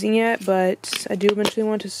started using yet, but I do eventually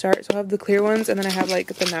want to start. So I have the clear ones, and then I have like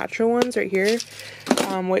the natural ones right here,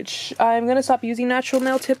 which I'm going to stop using natural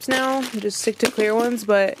nail tips now and just stick to clear ones.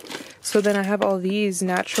 But so then I have all these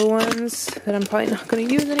natural ones that I'm probably not going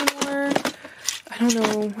to use anymore. I don't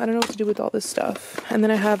know what to do with all this stuff. And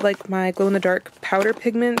then I have like my glow-in-the-dark powder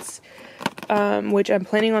pigments, which I'm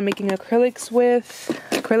planning on making acrylics with,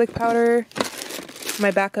 acrylic powder,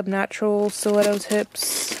 my backup natural stiletto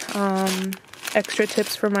tips, extra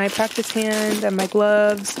tips for my practice hand and my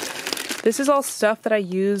gloves. This is all stuff that I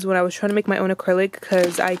used when I was trying to make my own acrylic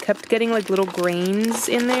because I kept getting like little grains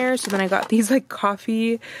in there. So then I got these like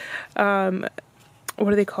coffee, what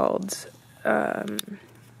are they called?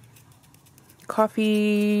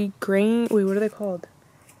 Coffee grain, wait, what are they called?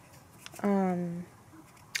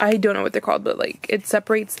 I don't know what they're called, but like it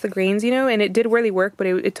separates the grains, you know, and it did really work, but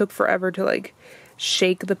it took forever to like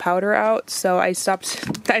shake the powder out, so I stopped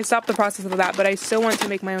the process of that, but I still want to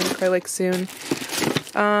make my own acrylic soon.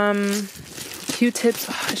 Q-tips,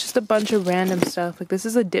 it's just a bunch of random stuff. Like this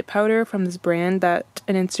is a dip powder from this brand that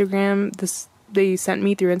an Instagram, they sent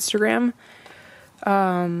me through Instagram.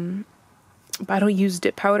 But I don't use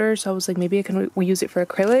dip powder, so I was like, maybe I can use it for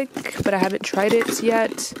acrylic, but I haven't tried it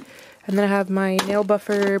yet. And then I have my nail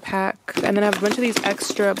buffer pack, and then I have a bunch of these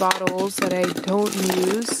extra bottles that I don't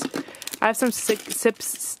use. I have some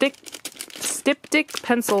styptic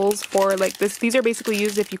pencils for like this. These are basically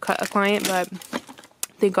used if you cut a client, but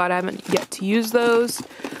thank God I haven't yet to use those.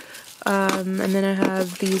 And then I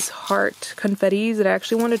have these heart confettis that I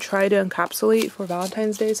actually want to try to encapsulate for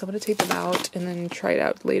Valentine's Day, so I'm going to take them out and then try it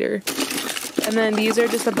out later. And then these are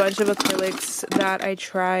just a bunch of acrylics that I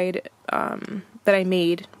tried, that I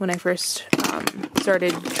made when I first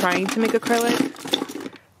started trying to make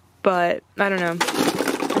acrylic. But I don't know.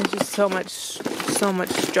 There's just so much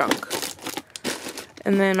junk.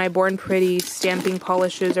 And then my Born Pretty stamping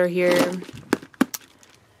polishes are here.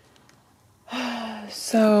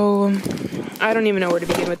 So I don't even know where to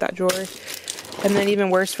begin with that drawer. And then even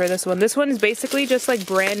worse for this one. This one is basically just like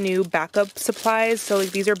brand new backup supplies. So like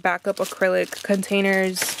these are backup acrylic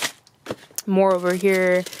containers. More over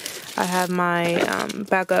here. I have my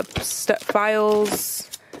backup files,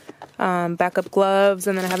 backup gloves,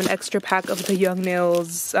 and then I have an extra pack of the Young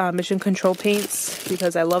Nails Mission Control paints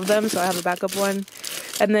because I love them, so I have a backup one.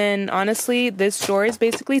 And then honestly, this drawer is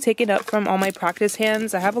basically taken up from all my practice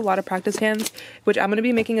hands. I have a lot of practice hands, which I'm going to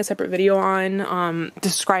be making a separate video on,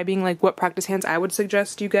 describing like what practice hands I would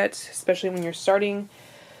suggest you get, especially when you're starting.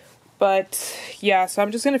 But yeah, so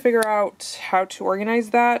I'm just going to figure out how to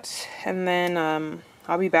organize that, and then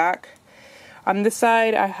I'll be back. On this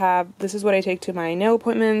side, I have, this is what I take to my nail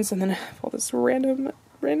appointments, and then I have all this random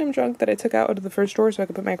junk that I took out of the first drawer so I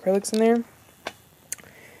could put my acrylics in there.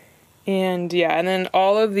 And yeah, and then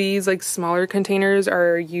all of these like smaller containers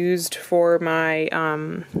are used for my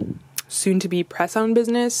soon-to-be press-on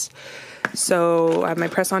business. So I have my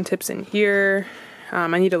press-on tips in here. I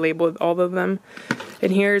need to label all of them.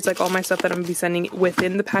 And here's like all my stuff that I'm gonna be sending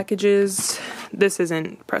within the packages. This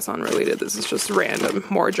isn't press-on related, this is just random,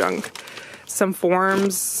 more junk. Some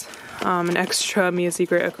forms, an extra Mia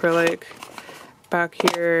Secret acrylic. Back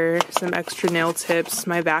here, some extra nail tips,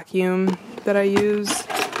 my vacuum that I use.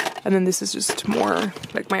 And then this is just more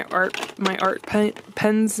like my art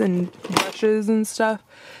pens and brushes and stuff.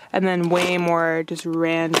 And then way more just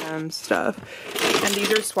random stuff. And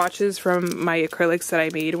these are swatches from my acrylics that I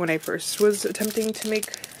made when I first was attempting to make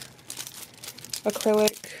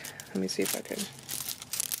acrylic. Let me see if I can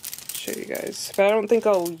show you guys. But I don't think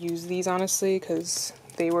I'll use these honestly because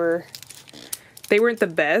they weren't the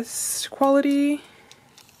best quality.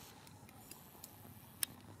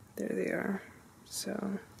 There they are.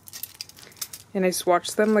 So, and I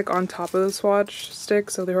swatched them like on top of the swatch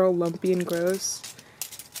stick, so they're all lumpy and gross.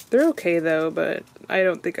 They're okay though, but I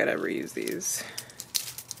don't think I'd ever use these.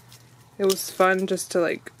 It was fun just to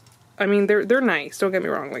like, I mean they're nice, don't get me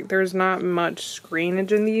wrong, like there's not much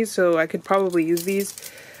grainage in these, so I could probably use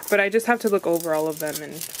these, but I just have to look over all of them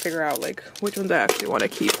and figure out like which ones I actually want to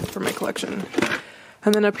keep for my collection.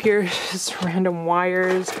 And then up here is random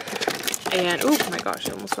wires, and oh my gosh,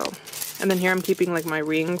 it almost fell. And then here I'm keeping like my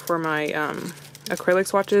ring for my acrylic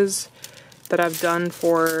swatches that I've done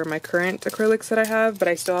for my current acrylics that I have, but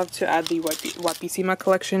I still have to add the Wapissima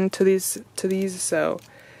collection to these, so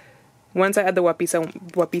once I add the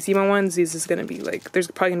Wapissima ones, these is gonna be like,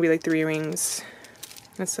 there's probably gonna be like 3 rings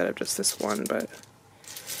instead of just this one, but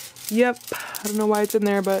yep, I don't know why it's in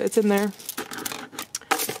there, but it's in there.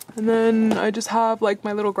 And then I just have like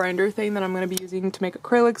my little grinder thing that I'm going to be using to make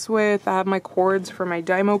acrylics with. I have my cords for my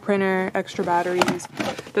Dymo printer, extra batteries.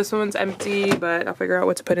 This one's empty, but I'll figure out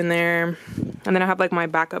what to put in there. And then I have like my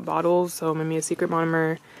backup bottles, so my Mia Secret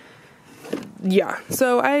monomer. Yeah,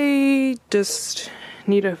 so I just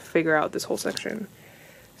need to figure out this whole section.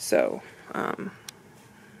 So, let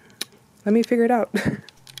me figure it out.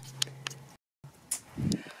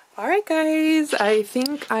 Alright guys, I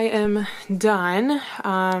think I am done.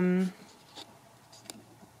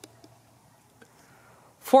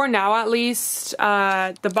 For now at least.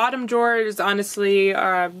 The bottom drawers honestly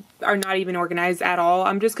are not even organized at all.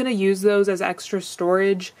 I'm just going to use those as extra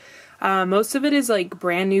storage. Most of it is like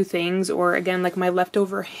brand new things, or again like my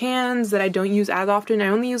leftover hands that I don't use as often. I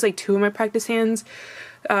only use like 2 of my practice hands.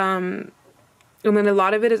 And then a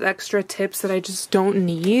lot of it is extra tips that I just don't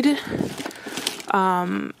need.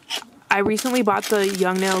 I recently bought the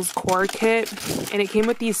Young Nails core kit, and it came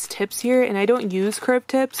with these tips here, and I don't use curved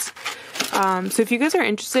tips. So if you guys are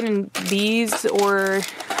interested in these or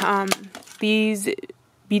these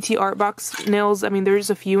BT Art Box nails, I mean there's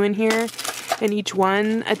a few in here in each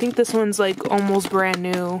one. I think this one's like almost brand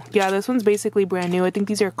new. Yeah, this one's basically brand new. I think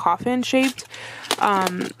these are coffin shaped.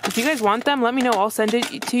 If you guys want them, let me know. I'll send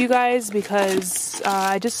it to you guys because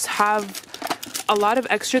I just have a lot of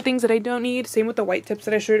extra things that I don't need. Same with the white tips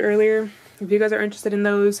that I showed earlier. If you guys are interested in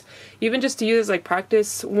those, even just to use as like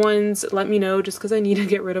practice ones, let me know, just because I need to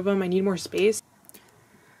get rid of them. I need more space.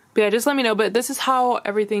 But yeah, just let me know. But this is how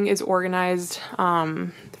everything is organized.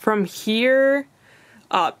 From here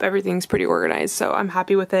up, everything's pretty organized, so I'm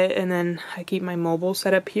happy with it. And then I keep my mobile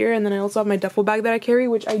set up here, and then I also have my duffel bag that I carry,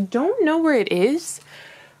 which I don't know where it is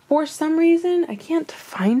for some reason. I can't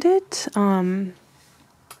find it.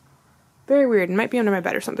 Very weird. It might be under my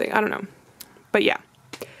bed or something. I don't know. But yeah.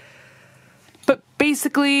 But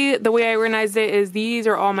basically, the way I organized it is these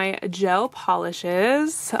are all my gel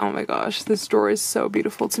polishes. Oh my gosh, this drawer is so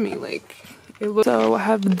beautiful to me. Like, it looks so. I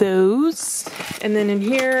have those. And then in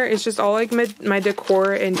here is just all like my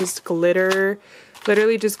decor and just glitter.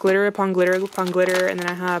 Literally just glitter upon glitter upon glitter. And then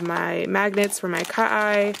I have my magnets for my cat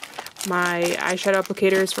eye, my eyeshadow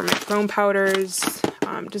applicators for my chrome powders,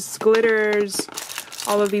 just glitters.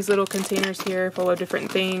 All of these little containers here full of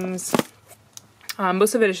different things.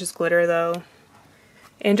 Most of it is just glitter though.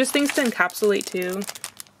 And just things to encapsulate too.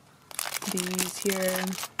 These here.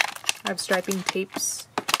 I have striping tapes.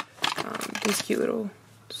 These cute little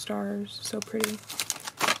stars. So pretty.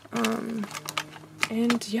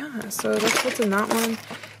 And yeah, so that's what's in that one.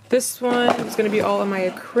 This one is going to be all of my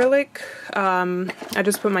acrylic. I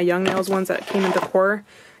just put my Young Nails ones that came in the core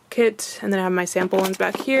kit. And then I have my sample ones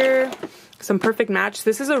back here. Some Perfect Match.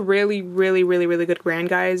 This is a really, really, really, really good brand,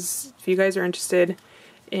 guys. If you guys are interested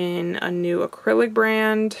in a new acrylic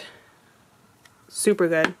brand, super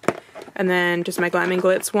good. And then just my Glam and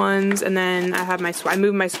Glitz ones. And then I have I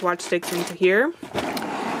moved my swatch sticks into here.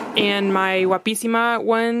 And my Wapissima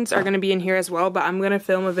ones are going to be in here as well. But I'm going to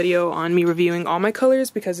film a video on me reviewing all my colors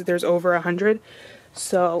because there's over 100.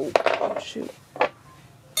 So, oh shoot.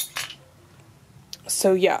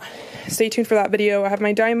 So yeah, stay tuned for that video. I have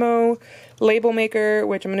my Dymo label maker,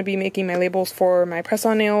 which I'm going to be making my labels for my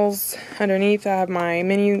press-on nails. Underneath I have my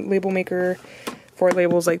mini label maker for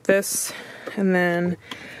labels like this. And then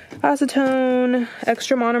acetone,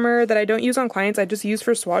 extra monomer that I don't use on clients, I just use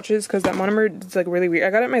for swatches because that monomer is like really weird. I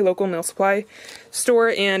got it at my local nail supply store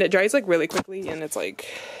and it dries like really quickly and it's like,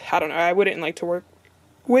 I don't know, I wouldn't like to work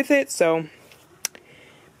with it, so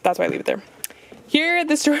that's why I leave it there. Here,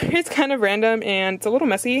 this drawer is kind of random and it's a little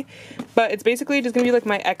messy, but it's basically just gonna be like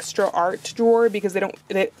my extra art drawer because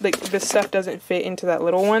like this stuff doesn't fit into that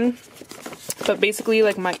little one. But basically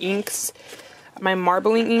like my inks, my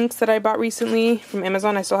marbling inks that I bought recently from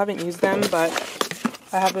Amazon, I still haven't used them, but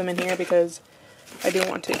I have them in here because I do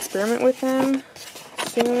want to experiment with them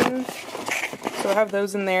soon. So I have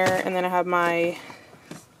those in there, and then I have my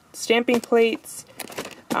stamping plates,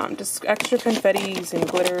 just extra confettis and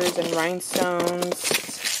glitters and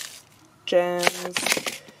rhinestones,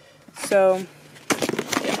 gems. So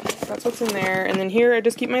yeah, that's what's in there. And then here I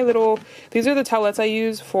just keep my little, these are the towelettes I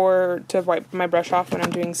use to wipe my brush off when I'm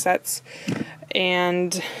doing sets,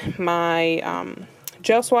 and my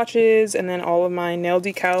gel swatches, and then all of my nail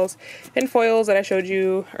decals and foils that I showed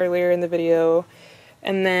you earlier in the video,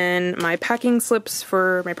 and then my packing slips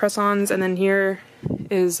for my press-ons, and then here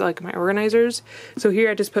is like my organizers. So here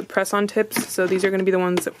I just put press-on tips, so these are going to be the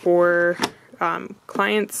ones for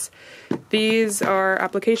clients. These are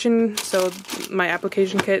application, so my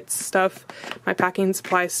application kits stuff, my packing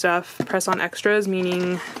supply stuff, press-on extras,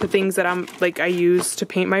 meaning the things that I use to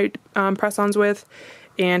paint my press-ons with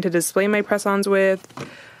and to display my press-ons with.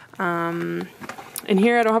 And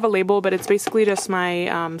here I don't have a label, but it's basically just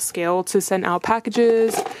my scale to send out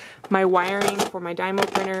packages, my wiring for my Dymo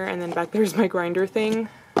printer, and then back there's my grinder thing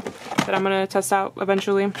that I'm gonna test out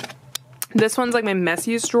eventually. This one's like my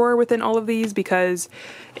messiest drawer within all of these because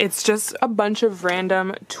it's just a bunch of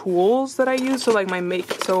random tools that I use. So like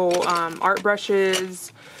art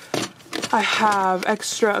brushes. I have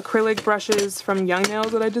extra acrylic brushes from Young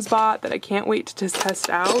Nails that I just bought that I can't wait to test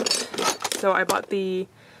out. So I bought the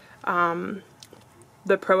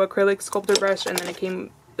Pro Acrylic Sculptor brush, and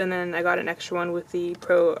then I got an extra one with the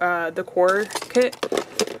the Core kit.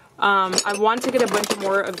 I want to get a bunch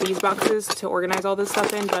more of these boxes to organize all this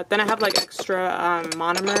stuff in, but then I have like extra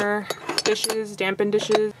monomer dishes, dampened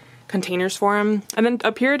dishes, containers for them. And then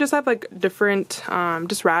up here I just have like different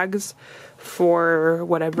just rags for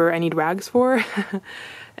whatever I need rags for.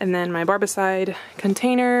 And then my Barbicide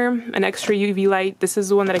container, an extra UV light. This is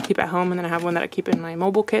the one that I keep at home, and then I have one that I keep in my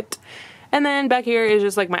mobile kit. And then back here is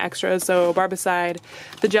just like my extras, so Barbicide,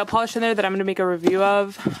 the gel polish in there that I'm going to make a review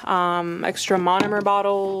of, extra monomer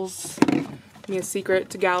bottles, give me a secret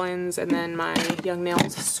to gallons, and then my Young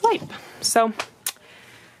Nails swipe. So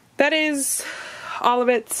that is all of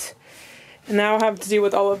it, and now I'll have to deal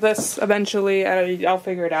with all of this eventually. I'll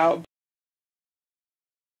figure it out.